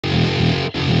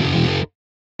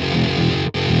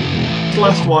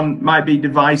last one might be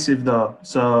divisive though,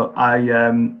 so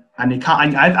and you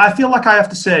can't. I feel like I have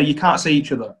to say you can't see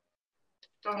each other.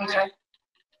 Okay.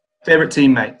 Favorite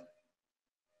teammate.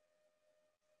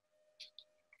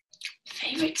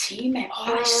 Favourite teammate?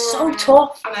 Oh, it's so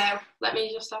tough. I know. Let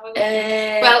me just have a look.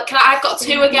 Well, I've got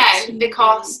two again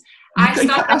because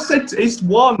I said it's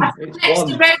one. Next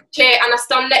to Roche and I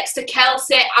stand next to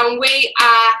Kelsey, and we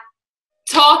are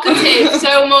talkative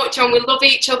so much, and we love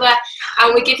each other,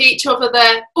 and we give each other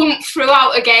the oomph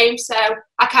throughout a game. So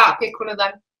I can't pick one of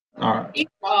them. All right.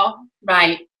 Oh,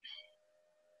 right.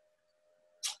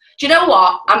 Do you know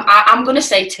what? I'm going to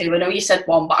say two. I know you said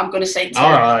one, but I'm going to say two.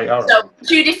 All right. So,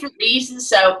 two different reasons.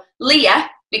 So, Leah,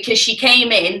 because she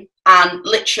came in and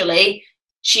literally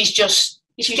she's just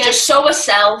so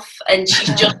herself, and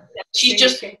she's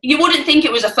just you wouldn't think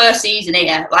it was her first season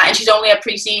here, like, and she's only her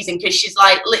pre-season, because she's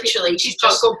like literally she's got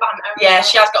just good banter. Yeah,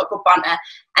 she has got good banter.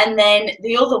 And then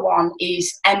the other one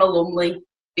is Emma Lumley,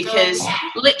 because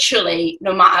literally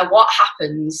no matter what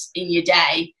happens in your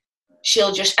day,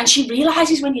 she'll just, and she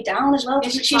realises when you're down as well.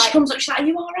 She comes up, she's like, "Are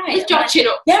you all right?" It's judging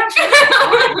up. Yeah, I'm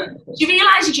fine. She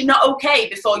realises you're not okay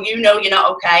before you know you're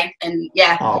not okay, and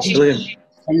yeah. Oh, brilliant.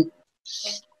 And,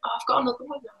 I've got another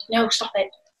one. No, stop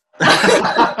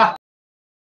it.